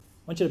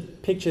want you to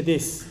picture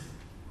this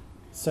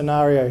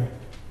scenario.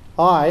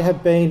 I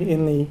have been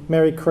in the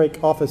Merri Creek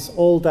office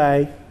all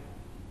day.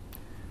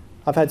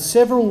 I've had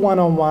several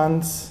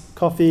one-on-ones,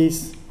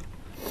 coffees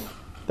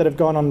that have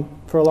gone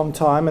on for a long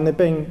time, and they've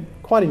been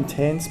quite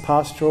intense,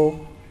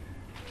 pastoral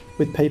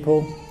with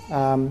people.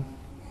 I've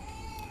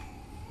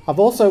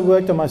also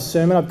worked on my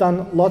sermon. I've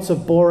done lots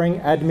of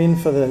boring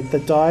admin for the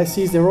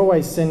diocese. They're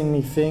always sending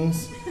me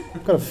things.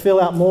 I've got to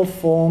fill out more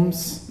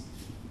forms.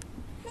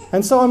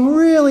 And so I'm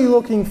really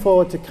looking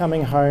forward to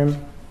coming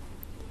home,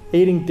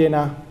 eating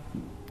dinner,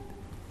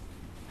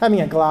 having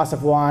a glass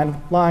of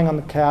wine, lying on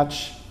the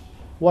couch,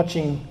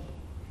 watching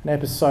an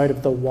episode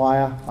of The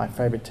Wire, my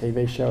favourite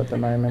TV show at the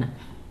moment.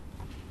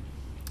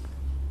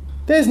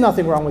 There's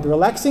nothing wrong with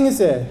relaxing, is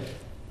there?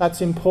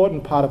 That's an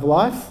important part of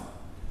life.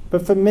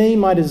 But for me,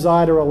 my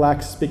desire to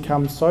relax has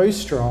become so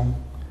strong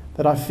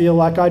that I feel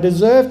like I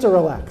deserve to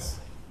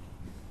relax.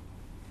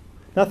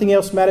 Nothing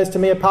else matters to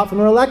me apart from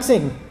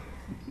relaxing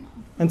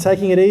and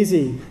taking it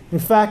easy. In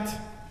fact,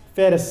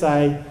 fair to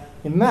say,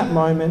 in that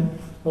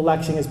moment,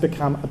 relaxing has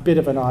become a bit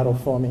of an idol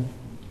for me.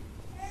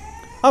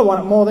 I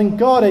want it more than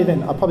God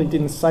even. I probably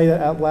didn't say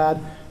that out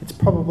loud. It's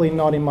probably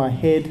not in my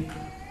head,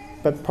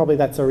 but probably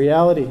that's a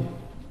reality.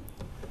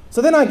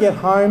 So then I get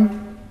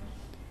home,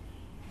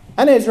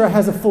 and Ezra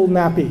has a full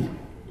nappy,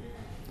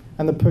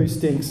 and the poo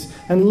stinks.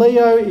 And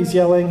Leo is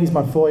yelling. He's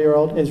my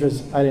 4-year-old.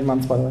 Ezra's 18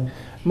 months, by the way.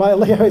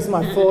 Leo is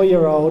my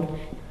 4-year-old.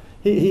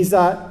 He's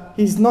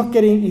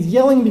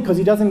yelling because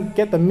he doesn't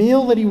get the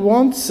meal that he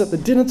wants at the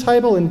dinner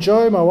table. And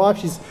Jo, my wife,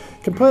 she's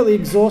completely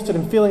exhausted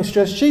and feeling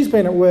stressed. She's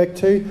been at work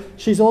too.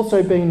 She's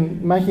also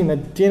been making the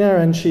dinner,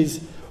 and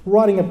she's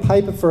writing a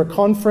paper for a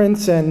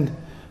conference. And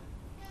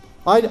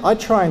I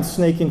try and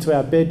sneak into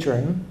our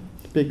bedroom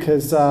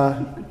because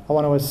I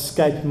want to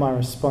escape my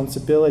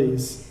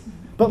responsibilities.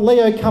 But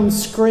Leo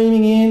comes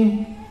screaming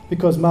in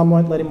because Mum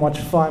won't let him watch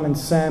Fireman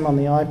Sam on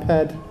the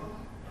iPad.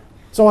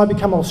 So I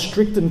become all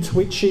strict and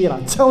twitchy, and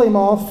I tell him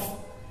off,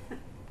 and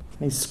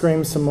he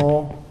screams some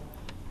more.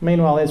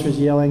 Meanwhile, Ezra's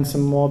yelling some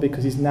more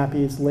because his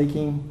nappy is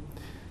leaking.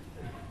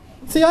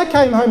 See, I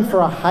came home for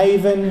a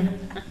haven,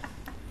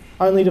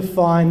 only to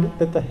find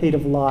that the heat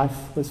of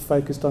life was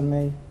focused on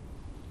me.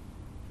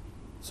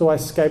 So I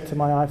escaped to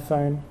my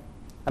iPhone,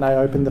 and I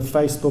opened the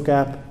Facebook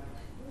app,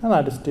 and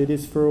I just do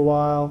this for a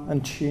while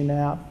and tune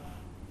out.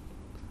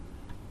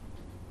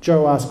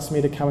 Jo asks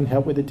me to come and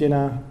help with the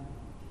dinner,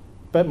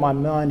 but my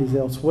mind is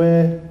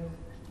elsewhere.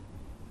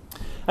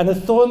 And the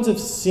thorns of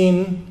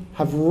sin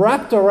have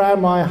wrapped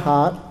around my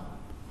heart.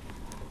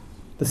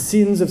 The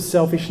sins of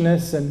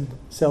selfishness and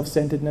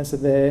self-centeredness are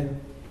there.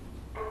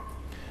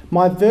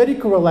 My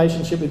vertical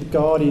relationship with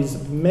God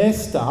is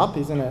messed up,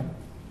 isn't it?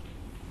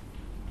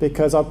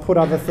 Because I put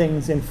other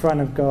things in front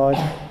of God,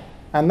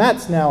 and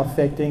that's now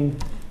affecting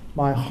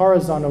my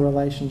horizontal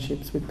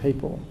relationships with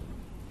people.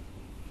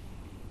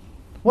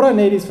 What I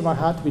need is for my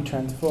heart to be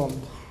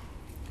transformed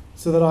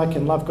so that I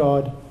can love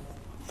God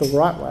the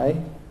right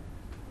way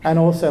and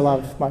also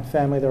love my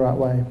family the right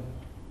way.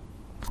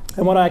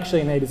 And what I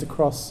actually need is a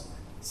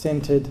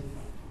cross-centered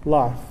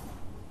life.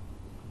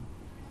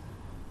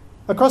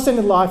 A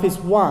cross-centered life is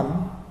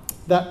one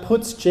that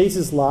puts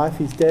Jesus' life,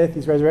 his death,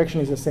 his resurrection,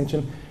 his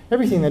ascension,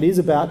 everything that is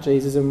about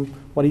Jesus and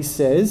what he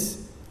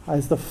says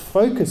as the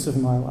focus of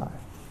my life.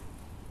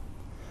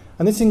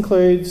 And this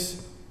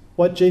includes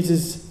what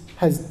Jesus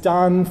has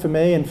done for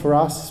me and for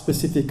us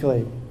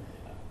specifically.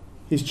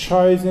 He's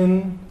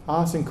chosen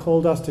us and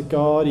called us to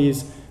God.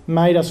 He's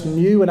made us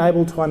new and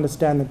able to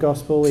understand the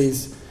gospel.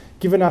 He's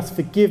given us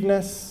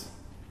forgiveness.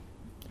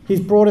 He's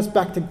brought us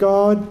back to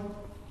God.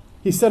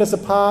 He's set us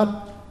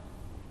apart.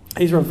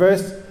 He's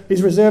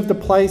reserved a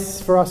place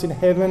for us in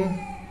heaven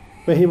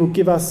where he will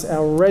give us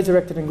our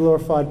resurrected and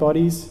glorified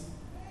bodies.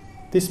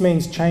 This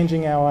means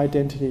changing our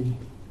identity.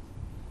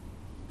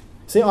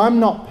 See,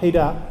 I'm not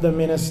Peter the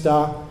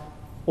minister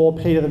or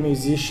Peter the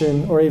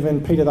musician or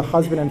even Peter the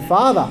husband and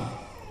father,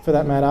 for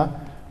that matter.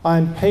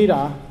 I'm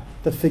Peter,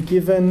 the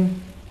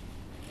forgiven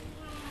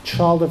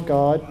child of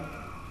God,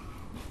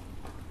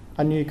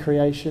 a new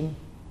creation,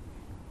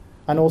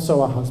 and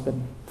also a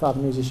husband,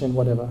 father, musician,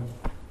 whatever.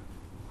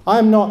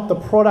 I'm not the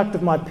product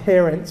of my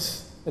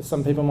parents, as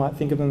some people might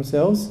think of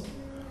themselves,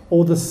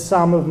 or the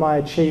sum of my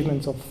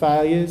achievements or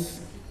failures.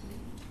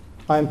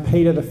 I am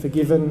Peter, the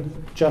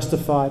forgiven,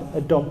 justified,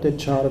 adopted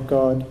child of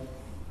God,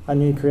 a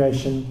new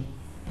creation,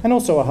 and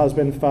also a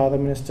husband, father,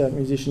 minister,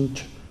 musician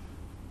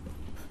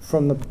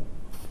from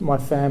my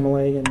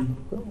family and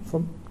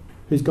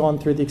who's gone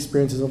through the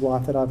experiences of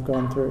life that I've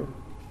gone through.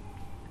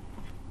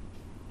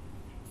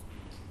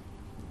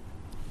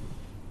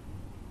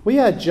 We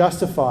are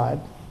justified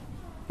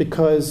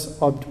because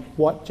of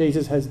what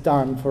Jesus has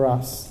done for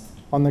us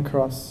on the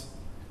cross.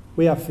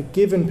 We are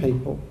forgiven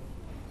people.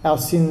 Our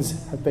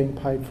sins have been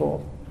paid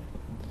for.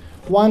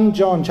 1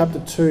 John chapter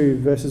 2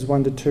 verses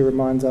 1 to 2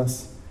 reminds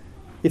us,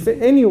 if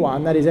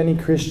anyone, that is any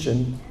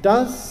Christian,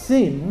 does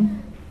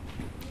sin,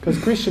 because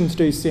Christians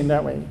do sin,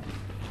 don't we?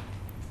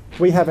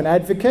 We have an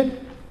advocate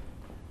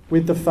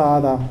with the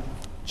Father,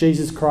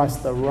 Jesus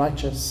Christ the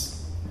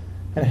righteous.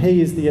 and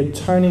he is the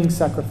atoning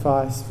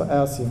sacrifice for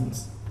our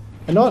sins.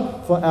 And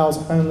not for ours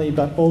only,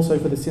 but also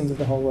for the sins of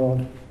the whole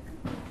world.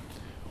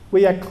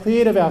 We are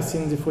cleared of our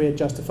sins if we are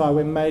justified.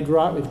 We're made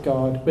right with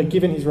God. We're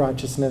given his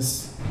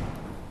righteousness.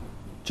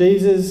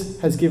 Jesus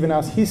has given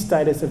us his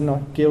status of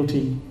not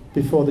guilty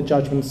before the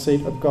judgment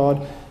seat of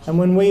God. And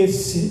when we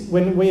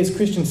as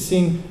Christians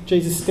sin,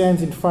 Jesus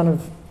stands in front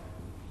of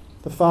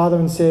the Father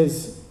and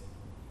says,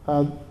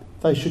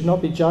 they should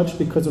not be judged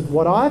because of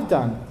what I've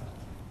done.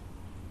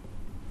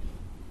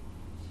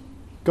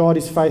 God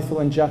is faithful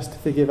and just to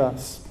forgive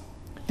us.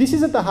 This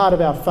is at the heart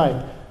of our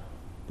faith.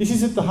 This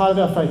is at the heart of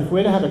our faith. If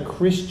we're to have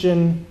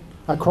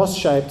a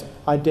cross-shaped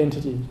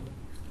identity.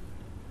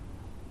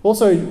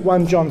 Also,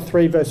 1 John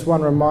 3 verse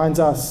 1 reminds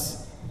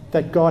us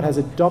that God has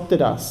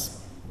adopted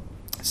us.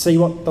 See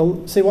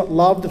what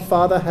love the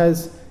Father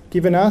has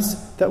given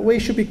us, that we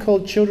should be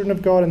called children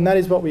of God, and that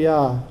is what we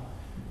are.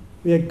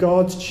 We are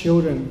God's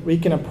children. We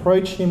can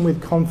approach him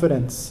with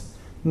confidence,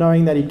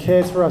 knowing that he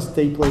cares for us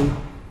deeply,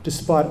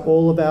 despite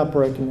all of our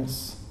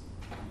brokenness.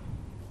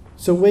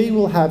 So we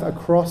will have a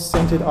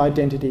cross-centered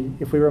identity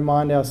if we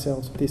remind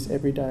ourselves of this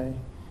every day.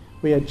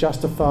 We are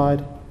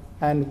justified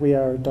and we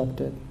are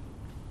adopted.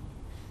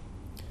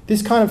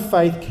 This kind of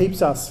faith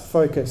keeps us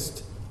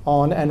focused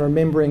on and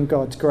remembering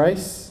God's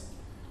grace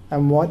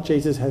and what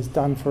Jesus has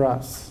done for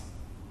us.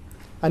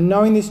 And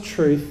knowing this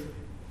truth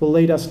will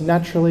lead us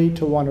naturally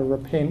to want to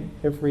repent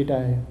every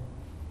day.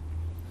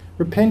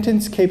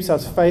 Repentance keeps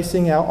us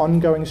facing our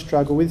ongoing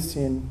struggle with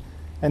sin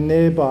and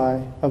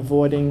thereby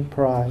avoiding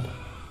pride.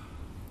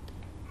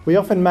 We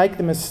often make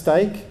the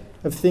mistake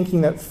of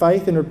thinking that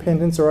faith and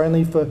repentance are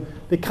only for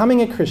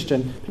becoming a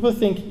Christian. People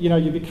think,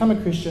 you become a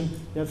Christian,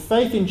 you have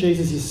faith in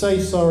Jesus, you say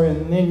sorry,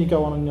 and then you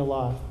go on in your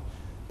life.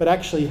 But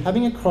actually,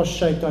 having a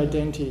cross-shaped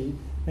identity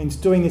means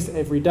doing this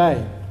every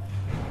day.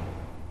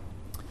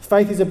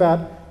 Faith is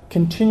about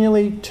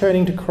continually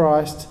turning to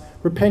Christ.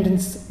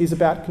 Repentance is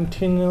about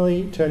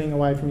continually turning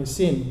away from your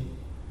sin,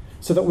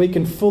 so that we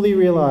can fully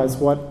realise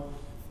what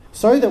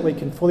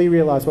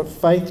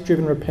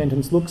faith-driven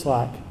repentance looks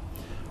like.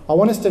 I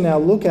want us to now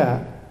look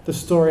at the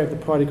story of the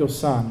prodigal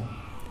son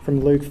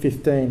from Luke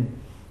 15.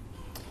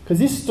 Because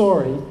this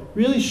story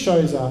really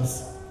shows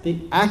us the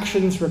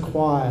actions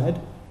required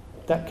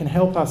that can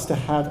help us to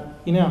have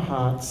in our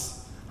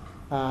hearts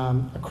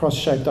a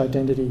cross-shaped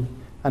identity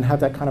and have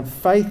that kind of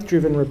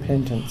faith-driven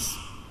repentance.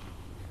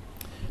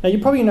 Now, you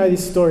probably know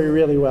this story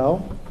really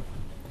well,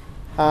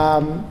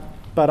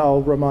 but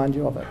I'll remind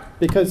you of it,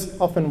 because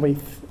often we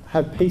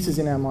have pieces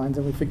in our minds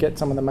and we forget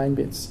some of the main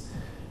bits.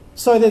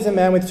 So there's a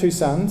man with 2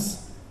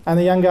 sons, and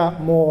the younger,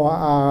 more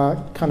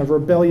kind of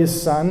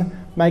rebellious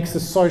son makes the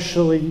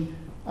socially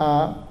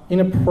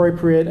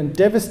inappropriate and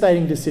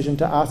devastating decision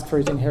to ask for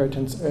his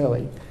inheritance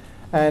early.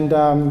 And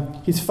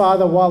his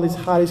father, while his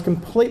heart is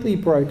completely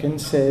broken,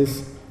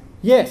 says,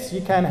 yes,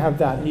 you can have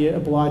that. He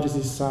obliges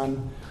his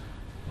son.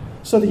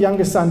 So the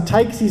younger son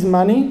takes his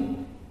money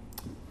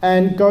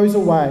and goes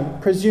away,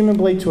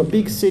 presumably to a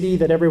big city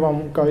that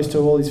everyone goes to,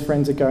 all his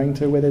friends are going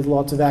to, where there's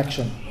lots of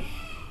action.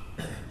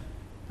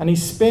 And he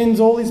spends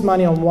all his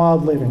money on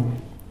wild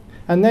living.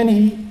 And then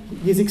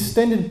his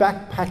extended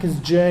backpacker's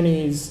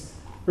journey is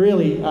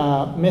really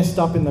messed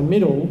up in the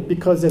middle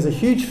because there's a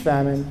huge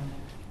famine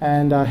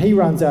and he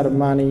runs out of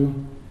money.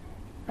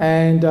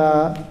 And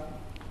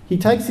he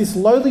takes this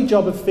lowly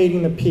job of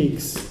feeding the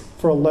pigs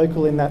for a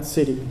local in that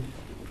city.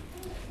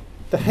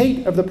 The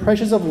heat of the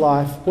pressures of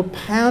life were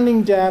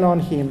pounding down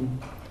on him.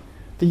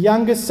 The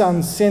younger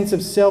son's sense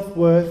of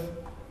self-worth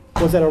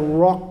was at a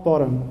rock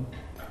bottom.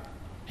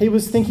 He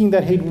was thinking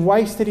that he'd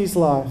wasted his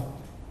life.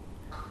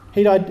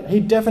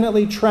 He'd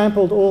definitely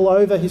trampled all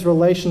over his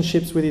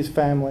relationships with his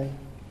family.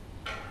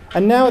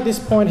 And now at this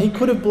point, he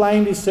could have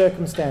blamed his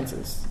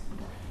circumstances.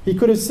 He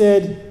could have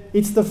said,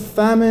 it's the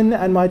famine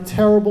and my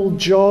terrible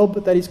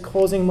job that is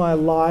causing my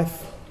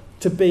life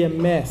to be a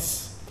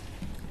mess.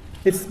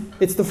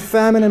 It's the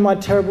famine and my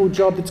terrible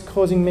job that's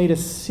causing me to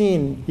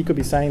sin. He could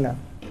be saying that.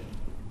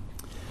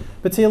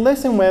 But see, a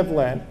lesson we've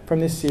learned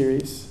from this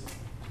series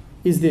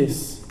is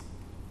this.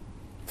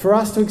 For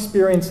us to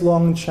experience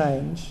long-term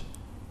change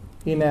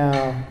in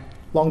our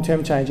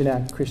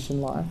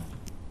Christian life,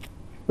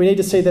 we need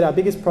to see that our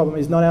biggest problem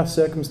is not our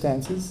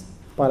circumstances,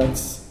 but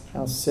it's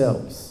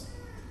ourselves.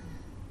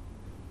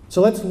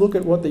 So let's look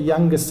at what the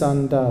younger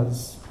son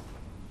does.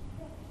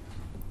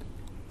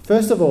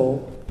 First of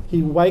all,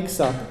 he wakes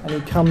up and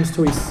he comes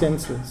to his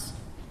senses.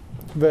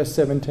 Verse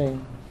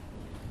 17.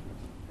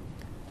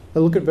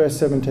 Now look at verse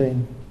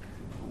 17.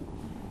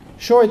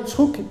 Sure, it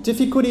took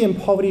difficulty and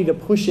poverty to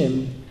push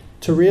him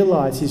to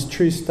realise his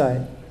true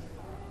state.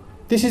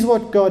 This is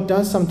what God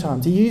does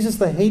sometimes. He uses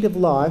the heat of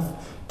life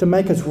to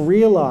make us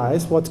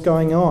realise what's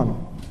going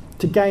on,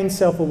 to gain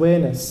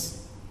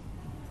self-awareness.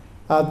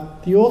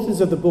 The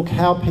authors of the book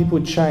How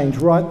People Change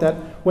write that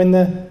when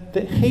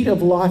the heat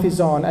of life is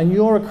on and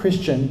you're a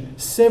Christian,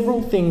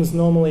 several things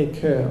normally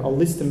occur. I'll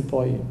list them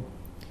for you.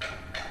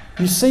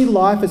 You see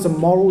life as a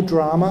moral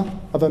drama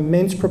of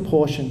immense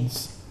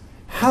proportions.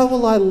 How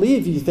will I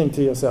live, you think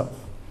to yourself?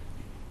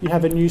 You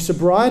have a new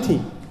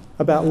sobriety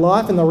about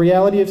life and the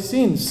reality of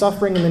sin,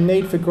 suffering and the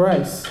need for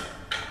grace.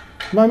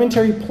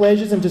 Momentary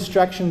pleasures and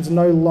distractions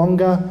no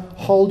longer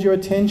hold your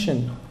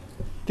attention.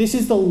 This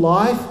is the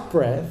life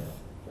breath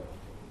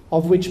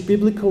of which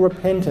biblical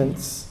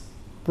repentance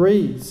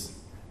breathes.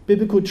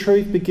 Biblical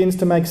truth begins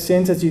to make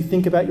sense as you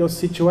think about your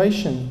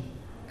situation.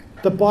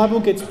 The Bible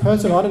gets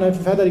personal. I don't know if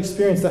you've had that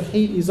experience. The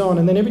heat is on,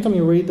 and then every time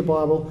you read the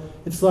Bible,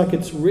 it's like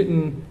it's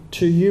written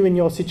to you in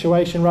your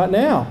situation right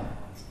now.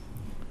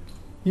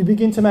 You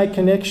begin to make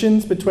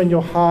connections between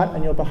your heart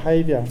and your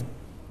behaviour.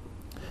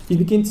 You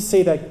begin to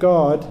see that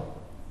God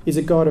is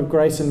a God of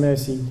grace and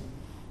mercy.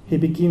 He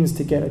begins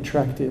to get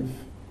attractive.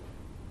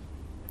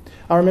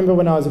 I remember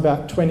when I was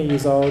about 20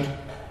 years old,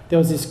 there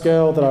was this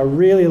girl that I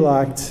really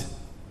liked.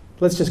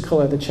 Let's just call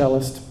her the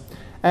cellist.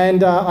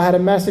 And I had a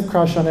massive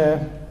crush on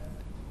her,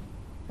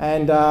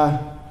 and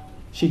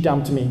she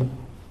dumped me. It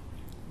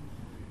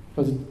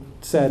was a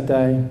sad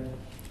day.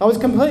 I was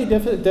completely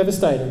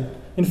devastated.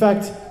 In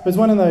fact, I was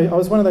one of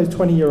those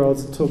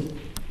 20-year-olds that took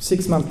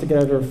 6 months to get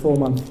over a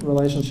 4-month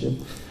relationship.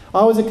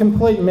 I was a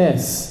complete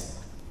mess.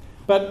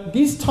 But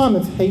this time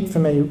of heat for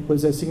me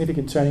was a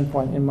significant turning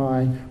point in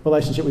my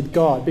relationship with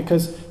God,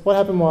 because what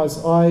happened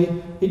was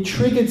it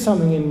triggered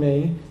something in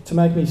me to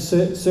make me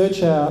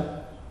search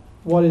out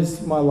what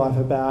is my life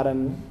about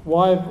and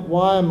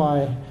why am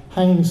I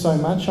hanging so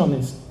much on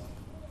this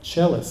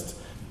cellist.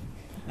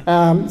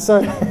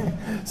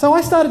 So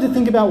I started to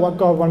think about what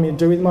God wanted me to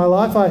do with my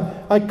life.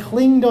 I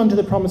clinged onto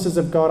the promises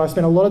of God. I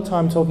spent a lot of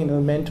time talking to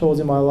the mentors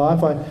in my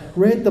life. I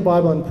read the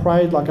Bible and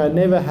prayed like I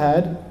never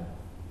had.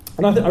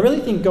 And I really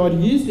think God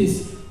used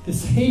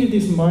this heat of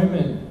this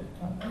moment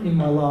in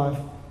my life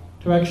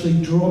to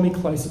actually draw me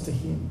closer to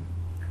Him.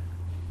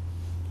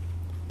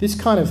 This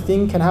kind of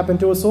thing can happen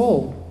to us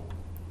all.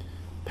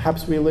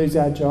 Perhaps we lose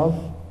our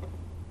job.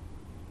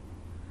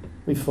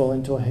 We fall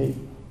into a heat.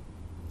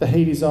 The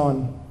heat is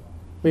on.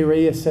 We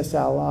reassess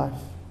our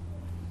life.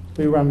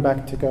 We run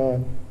back to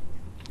God.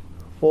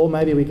 Or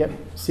maybe we get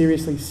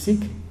seriously sick.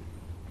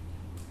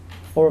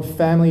 Or a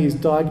family is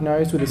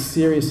diagnosed with a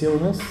serious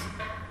illness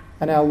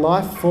and our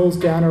life falls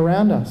down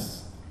around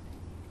us.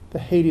 The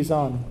heat is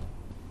on,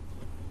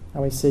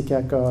 and we seek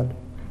out God.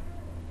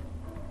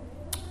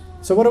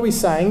 So what are we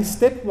saying?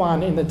 Step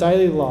one in the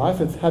daily life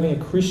of having a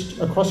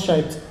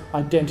cross-shaped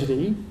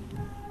identity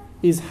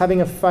is having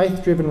a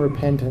faith-driven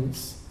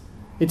repentance.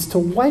 It's to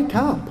wake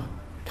up,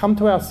 come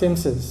to our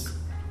senses,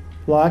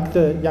 like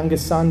the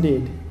youngest son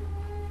did.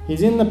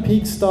 He's in the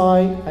pigsty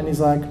and he's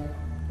like,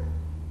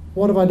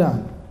 what have I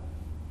done?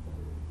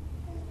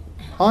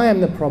 I am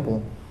the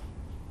problem,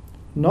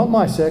 not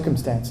my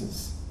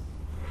circumstances.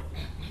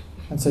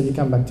 And so you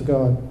come back to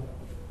God.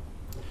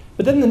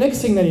 But then the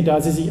next thing that he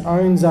does is he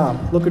owns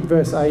up. Look at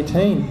verse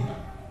 18.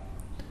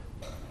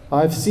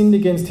 I've sinned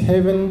against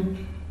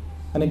heaven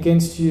and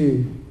against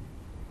you.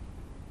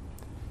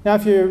 Now,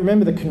 if you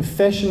remember the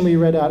confession we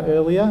read out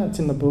earlier, it's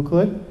in the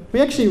booklet. We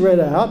actually read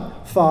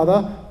out,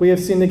 Father, we have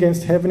sinned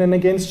against heaven and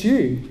against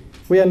you.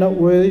 We are not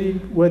worthy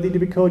to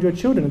be called your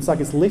children. It's like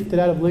it's lifted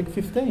out of Luke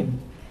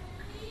 15.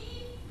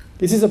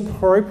 This is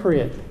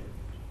appropriate.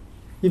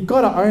 You've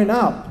got to own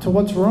up to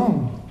what's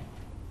wrong.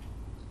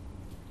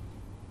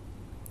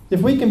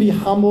 If we can be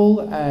humble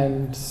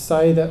and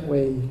say that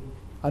we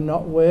are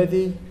not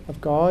worthy of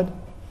God,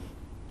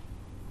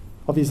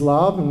 of His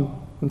love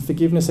and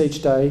forgiveness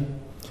each day,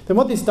 then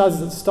what this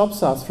does is it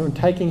stops us from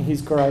taking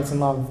His grace and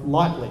love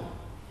lightly.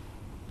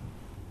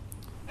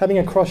 Having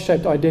a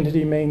cross-shaped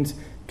identity means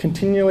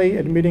continually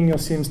admitting your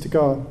sins to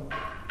God.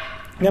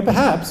 Now,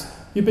 perhaps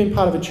you've been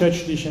part of a church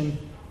tradition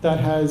that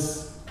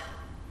has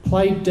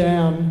played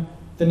down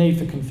the need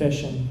for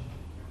confession.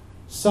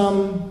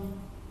 Some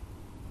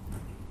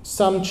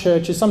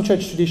church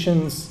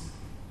traditions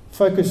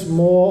focus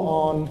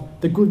more on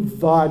the good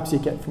vibes you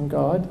get from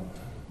God.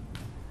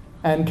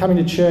 And coming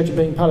to church and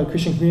being part of the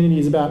Christian community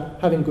is about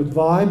having good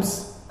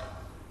vibes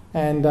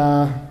and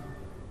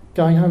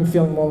going home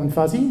feeling warm and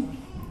fuzzy.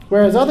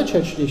 Whereas other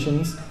church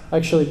traditions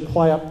actually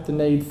play up the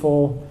need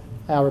for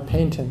our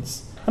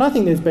repentance. And I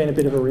think there's been a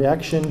bit of a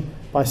reaction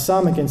by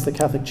some against the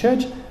Catholic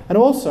Church, and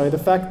also the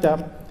fact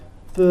that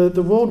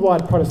the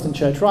worldwide Protestant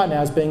church right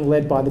now is being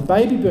led by the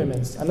baby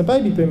boomers. And the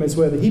baby boomers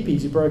were the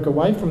hippies who broke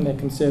away from their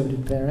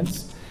conservative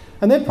parents.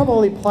 And they've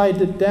probably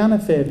played it down a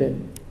fair bit.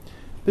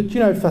 But, you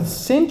know, for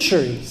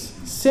centuries,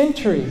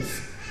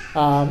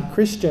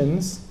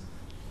 Christians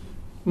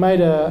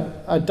made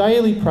a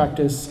daily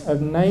practice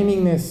of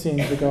naming their sin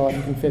to God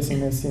and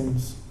confessing their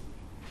sins.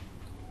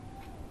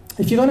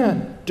 If you're going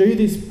to do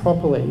this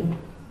properly,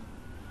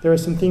 there are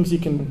some things you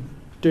can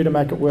do to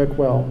make it work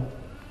well.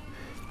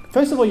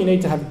 First of all, you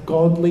need to have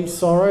godly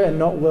sorrow and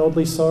not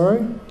worldly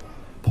sorrow.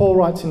 Paul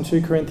writes in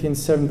 2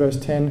 Corinthians 7 verse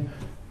 10,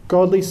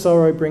 godly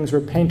sorrow brings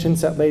repentance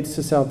that leads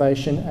to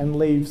salvation and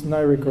leaves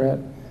no regret,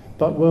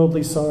 but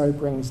worldly sorrow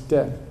brings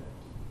death.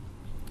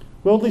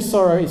 Worldly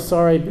sorrow is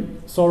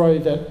sorrow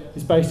that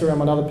is based around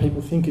what other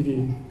people think of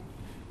you.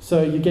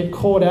 So you get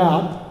caught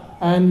out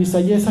and you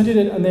say, yes, I did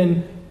it, and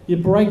then You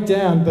break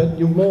down, but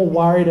you're more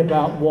worried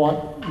about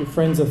what your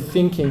friends are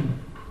thinking.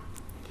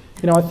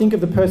 I think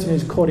of the person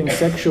who's caught in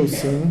sexual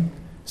sin.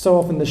 So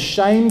often the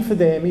shame for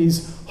them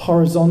is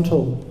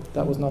horizontal.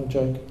 That was not a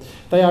joke.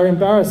 They are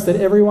embarrassed that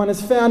everyone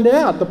has found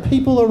out, the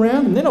people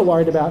around them. They're not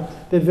worried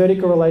about their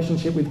vertical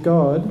relationship with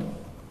God.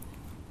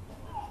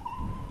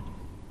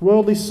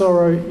 Worldly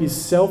sorrow is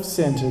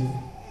self-centred.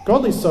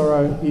 Godly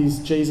sorrow is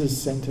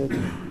Jesus-centred.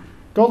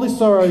 Godly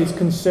sorrow is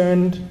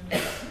concerned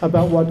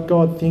about what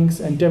God thinks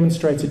and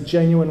demonstrates a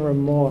genuine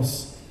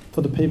remorse for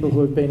the people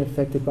who have been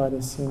affected by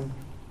their sin.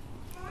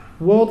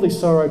 Worldly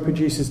sorrow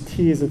produces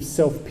tears of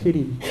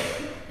self-pity.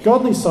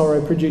 Godly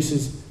sorrow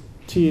produces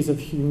tears of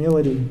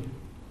humility.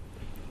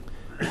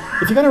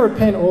 If you're going to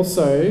repent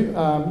also, you've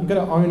got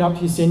to own up to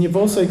your sin. You've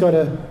also got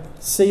to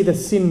see the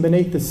sin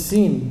beneath the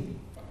sin.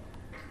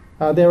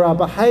 There are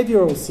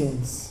behavioural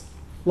sins,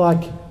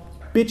 like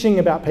bitching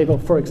about people,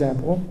 for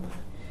example,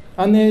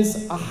 and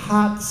there's a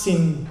heart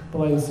sin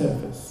below the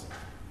surface.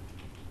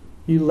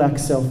 You lack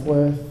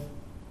self-worth.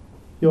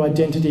 Your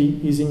identity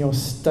is in your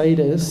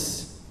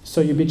status,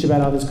 so you bitch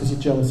about others because you're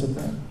jealous of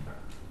them.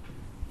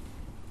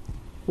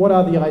 What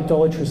are the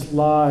idolatrous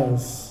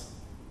lies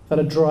that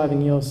are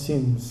driving your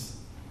sins?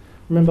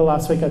 Remember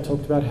last week I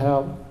talked about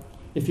how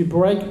if you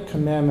break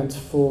commandments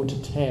 4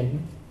 to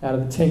 10 out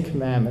of the 10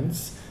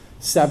 commandments,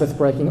 Sabbath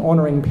breaking,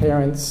 honouring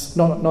parents,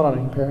 not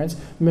honouring parents,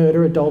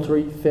 murder,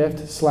 adultery,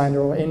 theft, slander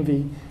or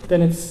envy,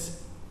 then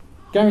it's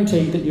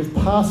guaranteed that you've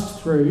passed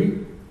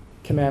through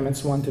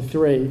commandments 1 to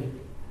 3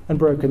 and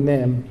broken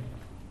them,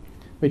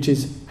 which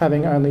is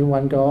having only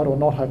one God or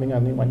not having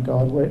only one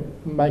God,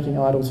 making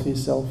idols for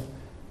yourself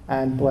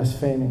and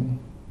blaspheming.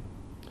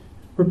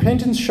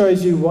 Repentance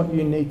shows you what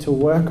you need to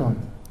work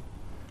on.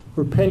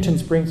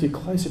 Repentance brings you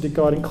closer to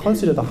God and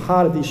closer to the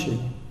heart of the issue.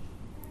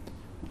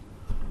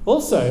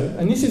 Also,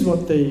 and this is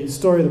what the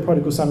story of the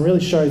prodigal son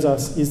really shows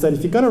us, is that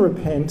if you're going to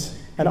repent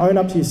and own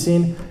up to your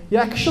sin, you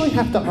actually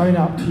have to own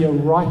up to your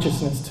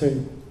righteousness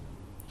too,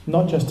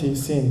 not just to your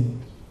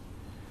sin.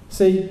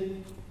 See,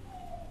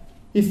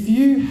 if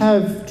you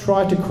have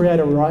tried to create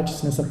a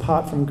righteousness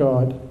apart from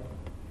God,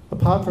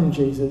 apart from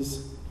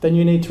Jesus, then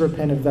you need to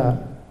repent of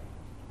that.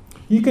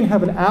 You can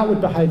have an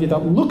outward behaviour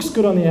that looks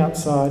good on the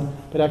outside,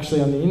 but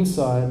actually on the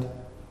inside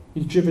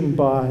is driven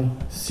by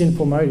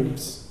sinful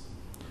motives.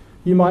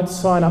 You might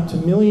sign up to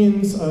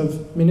millions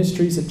of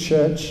ministries at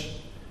church,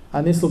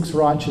 and this looks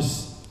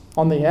righteous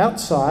on the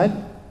outside,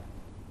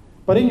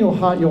 but in your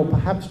heart you're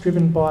perhaps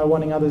driven by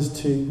wanting others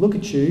to look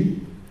at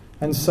you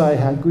and say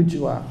how good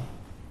you are.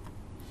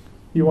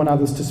 You want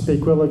others to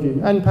speak well of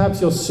you. And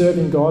perhaps you're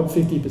serving God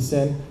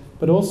 50%,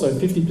 but also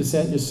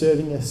 50% you're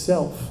serving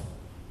yourself.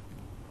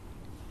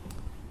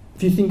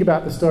 If you think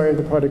about the story of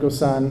the prodigal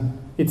son,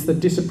 it's the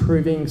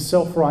disapproving,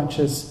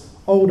 self-righteous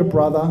older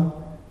brother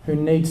who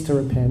needs to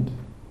repent.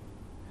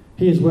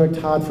 He has worked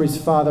hard for his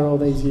father all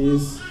these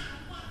years,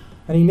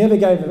 and he never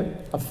gave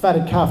a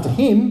fatted calf to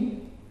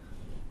him.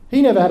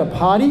 He never had a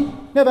party,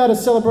 never had a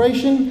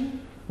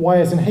celebration. Why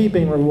hasn't he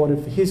been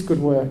rewarded for his good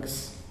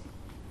works?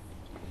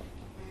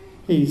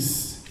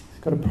 He's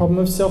got a problem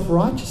of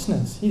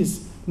self-righteousness.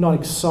 He's not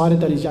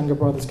excited that his younger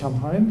brother's come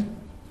home.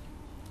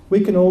 We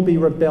can all be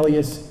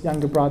rebellious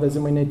younger brothers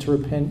and we need to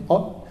repent.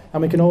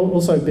 And we can all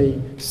also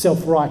be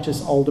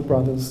self-righteous older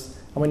brothers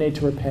and we need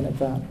to repent of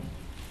that.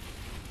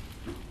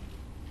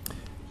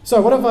 So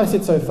what have I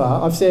said so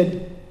far? I've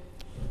said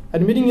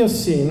admitting your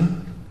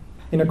sin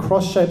in a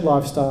cross-shaped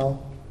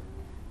lifestyle,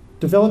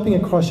 developing a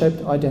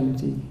cross-shaped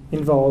identity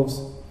involves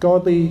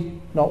godly,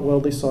 not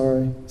worldly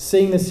sorrow,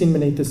 seeing the sin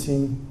beneath the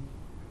sin,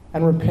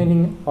 and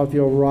repenting of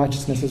your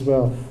righteousness as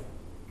well.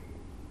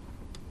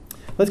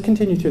 Let's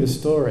continue through the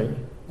story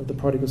of the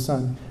prodigal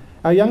son.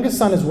 Our youngest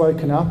son has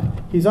woken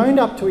up, he's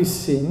owned up to his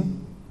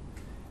sin,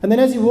 and then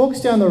as he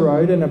walks down the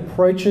road and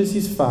approaches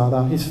his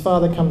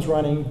father comes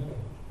running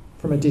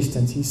from a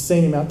distance. He's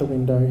seen him out the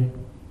window.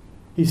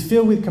 He's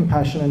filled with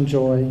compassion and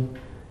joy,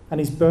 and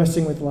he's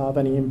bursting with love,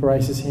 and he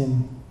embraces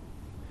him.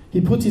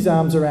 He puts his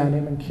arms around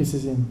him and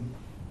kisses him.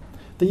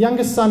 The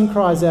youngest son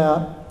cries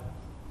out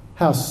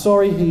how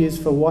sorry he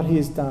is for what he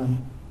has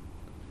done.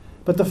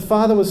 But the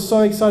father was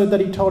so excited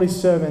that he told his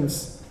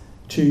servants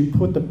to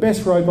put the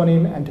best robe on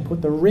him and to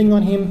put the ring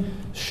on him,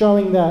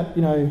 showing that,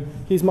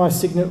 here's my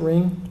signet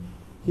ring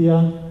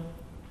here.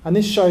 And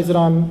this shows that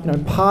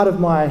I'm, part of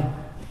my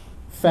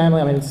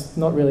family. I mean, it's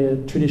not really a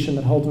tradition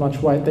that holds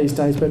much weight these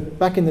days, but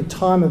back in the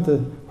time of the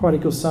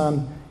prodigal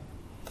son,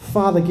 the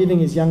father giving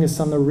his youngest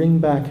son the ring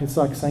back, it's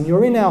like saying,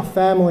 you're in our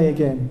family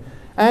again.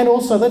 And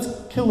also, let's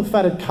kill the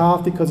fatted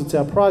calf because it's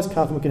our prize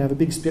calf and we can have a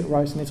big spit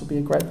roast and this will be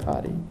a great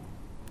party.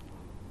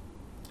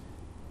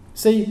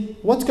 See,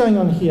 what's going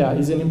on here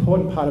is an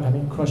important part of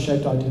having a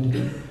cross-shaped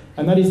identity,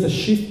 and that is the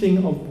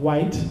shifting of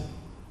weight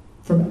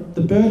from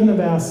the burden of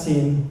our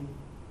sin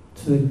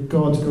to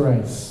God's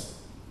grace.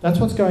 That's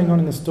what's going on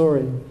in the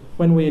story.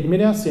 When we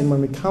admit our sin,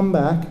 when we come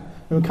back,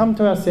 when we come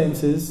to our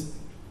senses,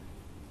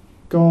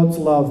 God's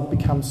love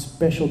becomes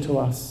special to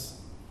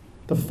us.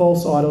 The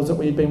false idols that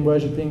we've been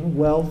worshipping,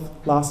 wealth,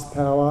 lust,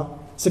 power,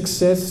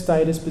 success,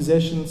 status,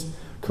 possessions,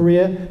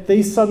 career,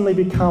 these suddenly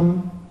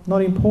become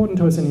not important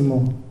to us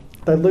anymore.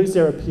 They lose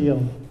their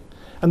appeal.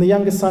 And the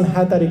younger son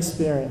had that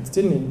experience,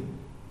 didn't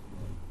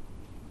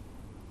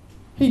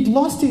he? He'd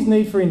lost his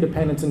need for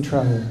independence and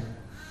travel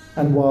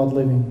and wild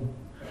living.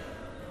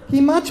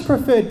 He much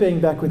preferred being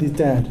back with his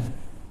dad.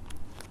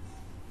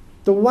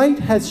 The weight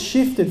has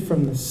shifted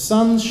from the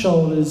son's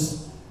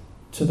shoulders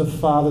to the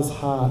father's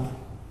heart,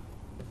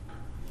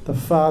 the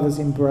father's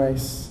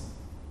embrace.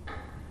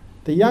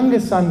 The younger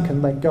son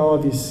can let go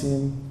of his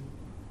sin.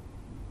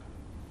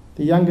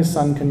 The younger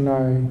son can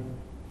know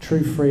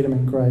true freedom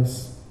and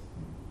grace.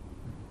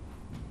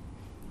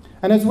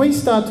 And as we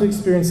start to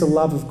experience the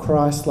love of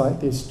Christ like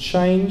this,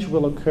 change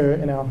will occur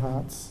in our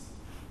hearts.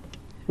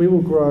 We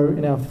will grow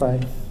in our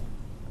faith.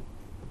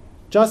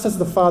 Just as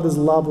the Father's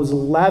love was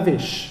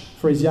lavish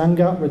for his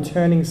younger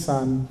returning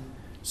son,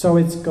 so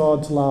it's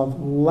God's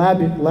love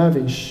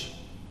lavish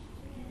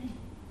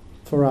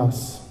for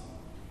us.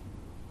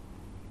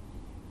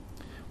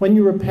 When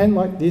you repent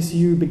like this,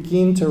 you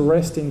begin to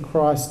rest in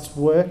Christ's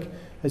work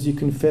as you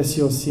confess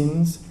your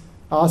sins,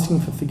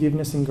 asking for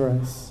forgiveness and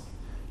grace.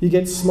 You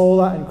get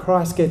smaller and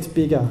Christ gets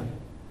bigger.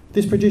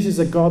 This produces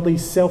a godly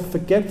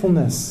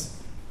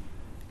self-forgetfulness,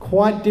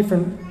 quite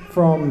different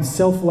from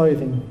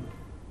self-loathing.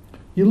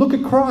 You look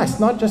at Christ,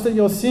 not just at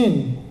your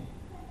sin.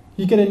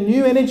 You get a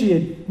new energy,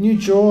 a new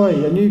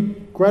joy, a new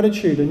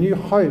gratitude, a new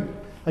hope,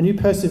 a new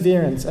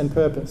perseverance and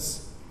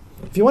purpose.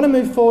 If you want to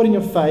move forward in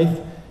your faith,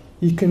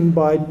 you can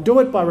do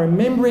it by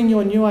remembering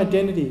your new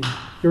identity.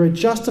 You're a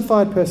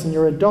justified person,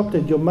 you're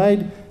adopted,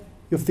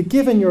 you're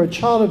forgiven, you're a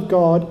child of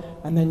God,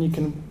 and then you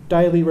can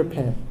daily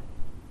repent.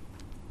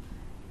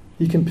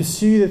 You can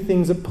pursue the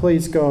things that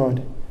please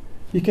God.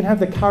 You can have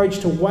the courage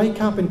to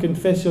wake up and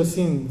confess your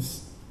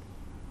sins.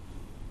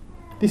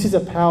 This is a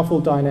powerful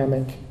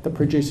dynamic that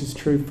produces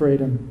true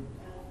freedom.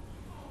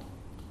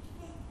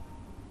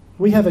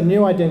 We have a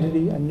new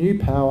identity, a new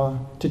power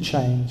to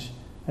change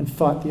and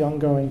fight the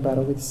ongoing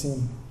battle with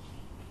sin.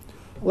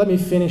 Let me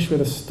finish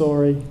with a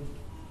story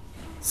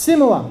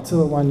similar to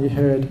the one you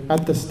heard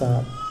at the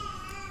start.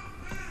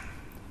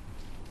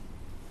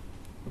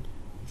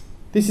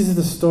 This is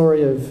the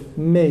story of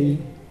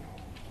me.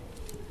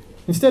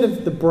 Instead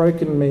of the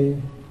broken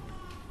me,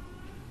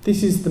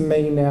 this is the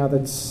me now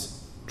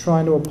that's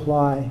trying to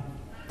apply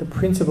the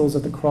principles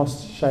of the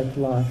cross-shaped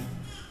life.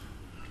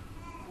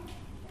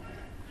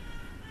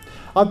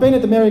 I've been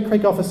at the Merri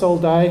Creek office all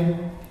day.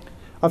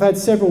 I've had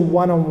several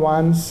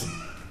one-on-ones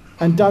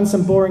and done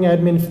some boring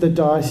admin for the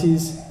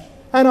diocese,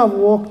 and I've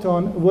worked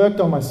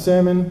on my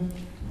sermon.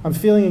 I'm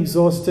feeling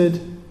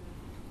exhausted.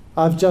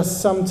 I've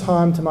just some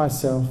time to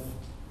myself.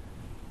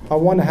 I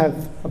want to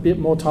have a bit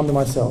more time to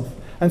myself.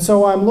 And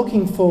so I'm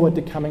looking forward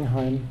to coming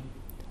home,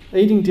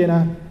 eating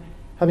dinner,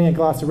 having a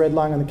glass of red,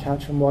 lying on the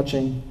couch and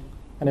watching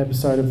an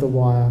episode of The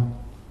Wire.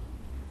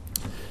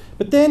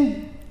 But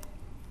then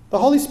the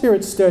Holy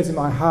Spirit stirs in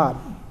my heart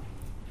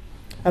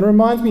and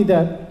reminds me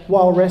that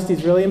while rest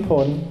is really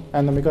important,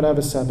 and that we've got to have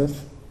a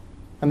Sabbath,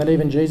 and that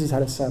even Jesus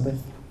had a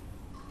Sabbath,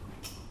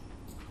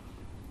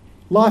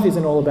 life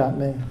isn't all about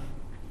me.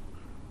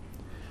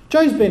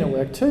 Jo's been at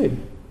work too.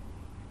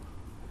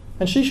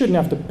 And she shouldn't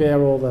have to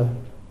bear all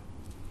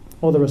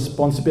the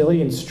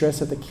responsibility and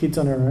stress of the kids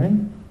on her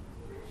own.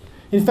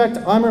 In fact,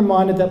 I'm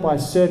reminded that by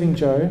serving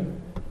Jo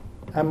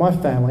and my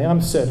family,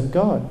 I'm serving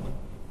God.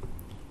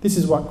 This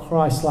is what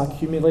Christ-like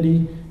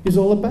humility is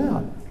all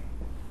about.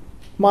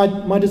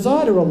 My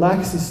desire to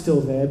relax is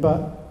still there,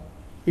 but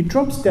it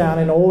drops down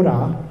in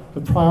order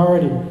of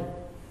priority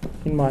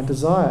in my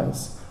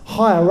desires.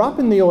 Higher up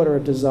in the order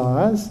of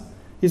desires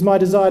is my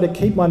desire to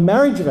keep my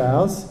marriage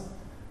vows,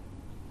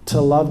 to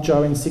love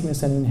Jo in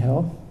sickness and in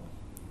health,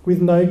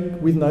 with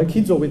no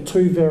kids or with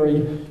two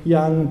very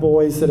young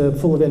boys that are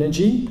full of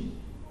energy.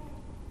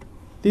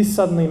 This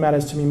suddenly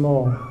matters to me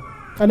more.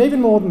 And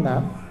even more than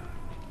that,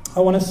 I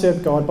want to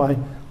serve God by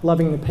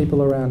loving the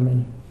people around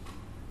me.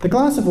 The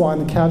glass of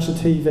wine, the couch, the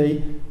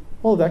TV,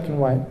 all of that can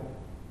wait.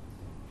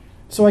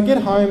 So I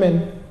get home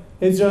and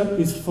Ezra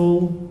is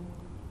full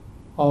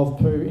of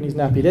poo in his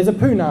nappy. There's a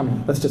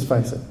poo-nami, let's just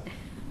face it.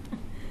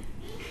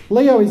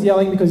 Leo is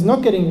yelling because he's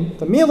not getting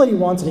the meal that he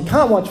wants and he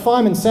can't watch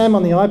Fireman Sam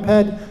on the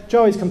iPad.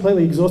 Jo is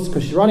completely exhausted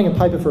because she's writing a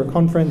paper for a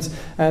conference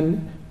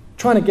and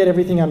trying to get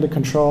everything under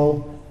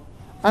control.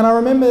 And I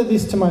remember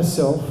this to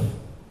myself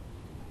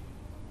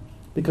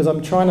because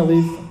I'm trying to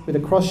live with a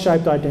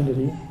cross-shaped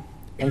identity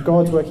and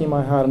God's working in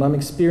my heart and I'm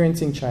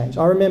experiencing change.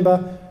 I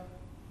remember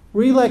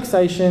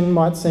relaxation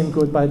might seem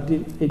good, but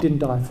it didn't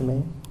die for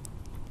me.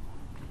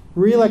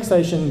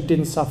 Relaxation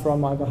didn't suffer on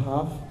my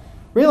behalf.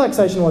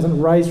 Relaxation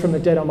wasn't raised from the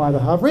dead on my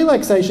behalf.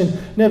 Relaxation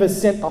never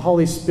sent the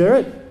Holy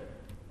Spirit,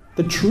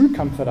 the true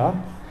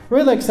comforter.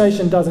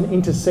 Relaxation doesn't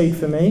intercede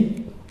for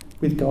me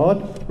with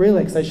God.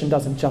 Relaxation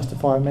doesn't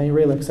justify me.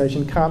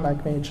 Relaxation can't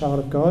make me a child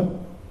of God.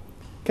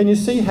 Can you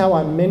see how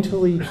I'm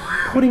mentally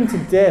putting to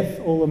death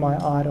all of my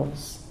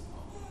idols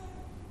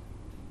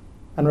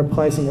and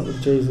replacing it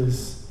with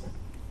Jesus?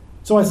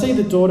 So I see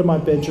the door to my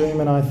bedroom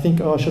and I think,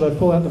 should I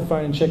pull out the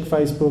phone and check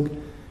Facebook?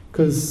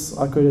 because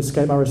I could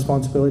escape my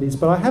responsibilities.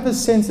 But I have a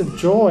sense of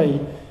joy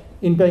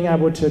in being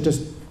able to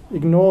just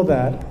ignore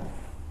that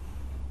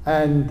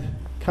and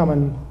come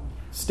and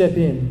step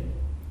in.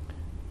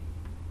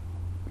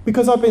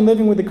 Because I've been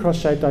living with a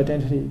cross-shaped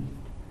identity.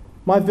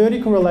 My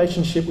vertical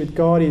relationship with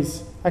God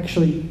is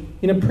actually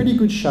in a pretty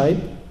good shape.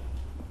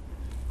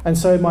 And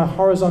so my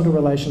horizontal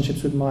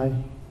relationships with my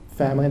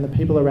family and the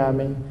people around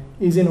me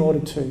is in order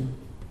too.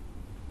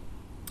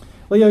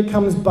 Leo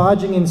comes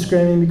barging in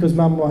screaming because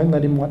Mum won't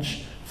let him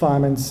watch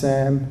Fireman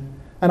Sam.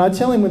 And I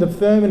tell him with a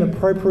firm and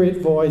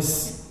appropriate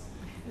voice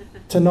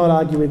to not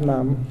argue with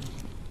Mum,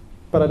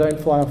 but I don't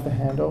fly off the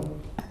handle.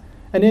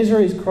 And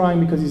Ezra is crying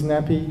because his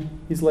nappy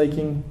is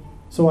leaking,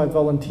 so I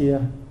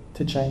volunteer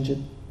to change it.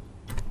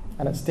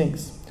 And it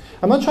stinks.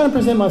 I'm not trying to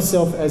present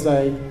myself as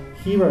a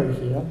hero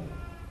here,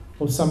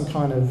 or some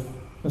kind of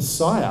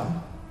messiah,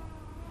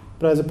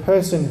 but as a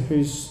person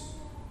who's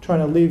trying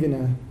to live in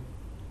a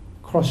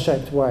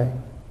cross-shaped way,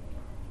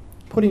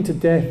 putting to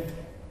death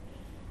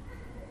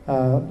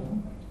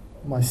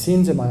my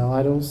sins and my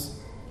idols,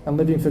 and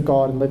living for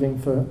God and living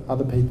for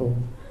other people.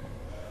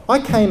 I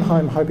came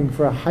home hoping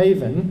for a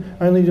haven,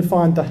 only to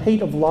find the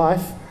heat of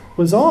life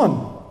was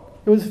on.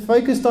 It was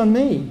focused on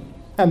me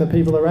and the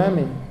people around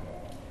me.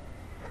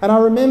 And I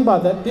remember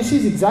that this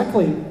is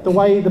exactly the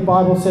way the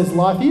Bible says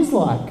life is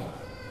like.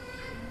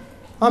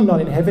 I'm not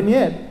in heaven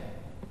yet.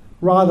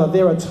 Rather,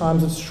 there are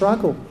times of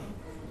struggle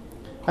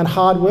and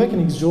hard work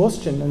and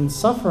exhaustion and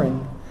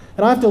suffering.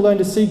 And I have to learn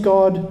to see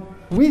God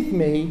with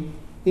me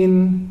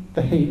in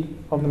the heat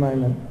of the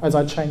moment as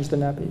I change the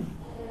nappy.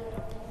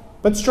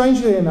 But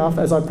strangely enough,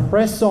 as I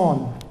press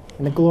on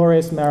in the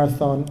glorious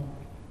marathon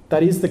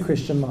that is the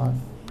Christian life,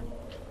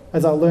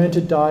 as I learn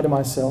to die to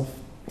myself,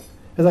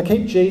 as I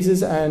keep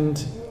Jesus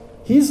and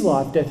his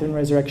life, death and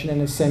resurrection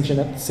and ascension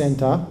at the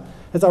centre,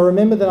 as I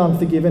remember that I'm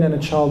forgiven and a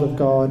child of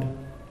God,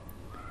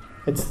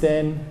 it's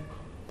then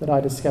that I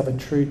discover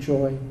true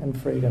joy and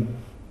freedom.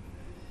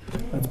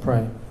 Let's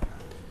pray.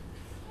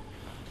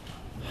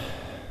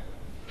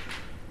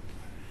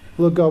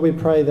 Lord God, we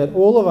pray that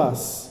all of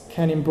us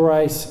can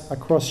embrace a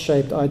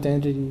cross-shaped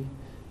identity.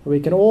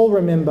 We can all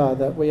remember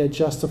that we are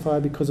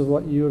justified because of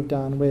what you have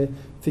done. We're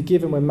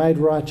forgiven, we're made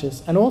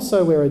righteous, and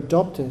also we're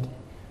adopted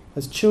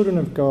as children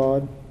of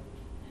God.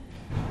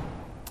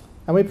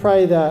 And we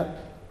pray that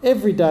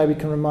every day we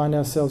can remind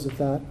ourselves of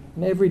that,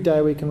 and every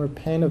day we can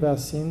repent of our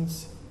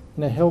sins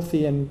in a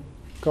healthy and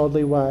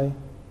godly way.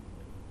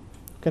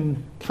 We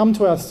can come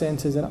to our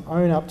senses and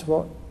own up to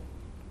what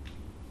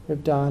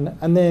we've done,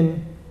 and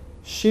then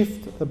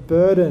shift the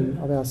burden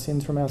of our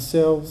sins from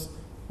ourselves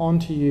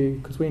onto you,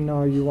 because we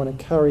know you want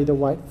to carry the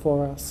weight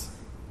for us.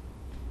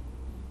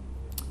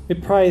 We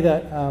pray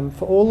that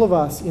for all of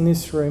us in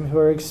this room who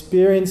are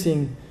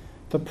experiencing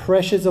the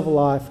pressures of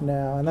life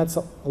now, and that's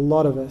a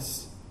lot of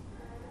us,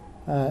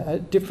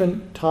 at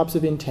different types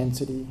of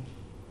intensity,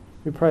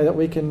 we pray that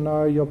we can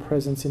know your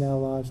presence in our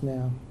lives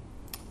now.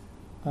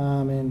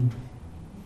 Amen.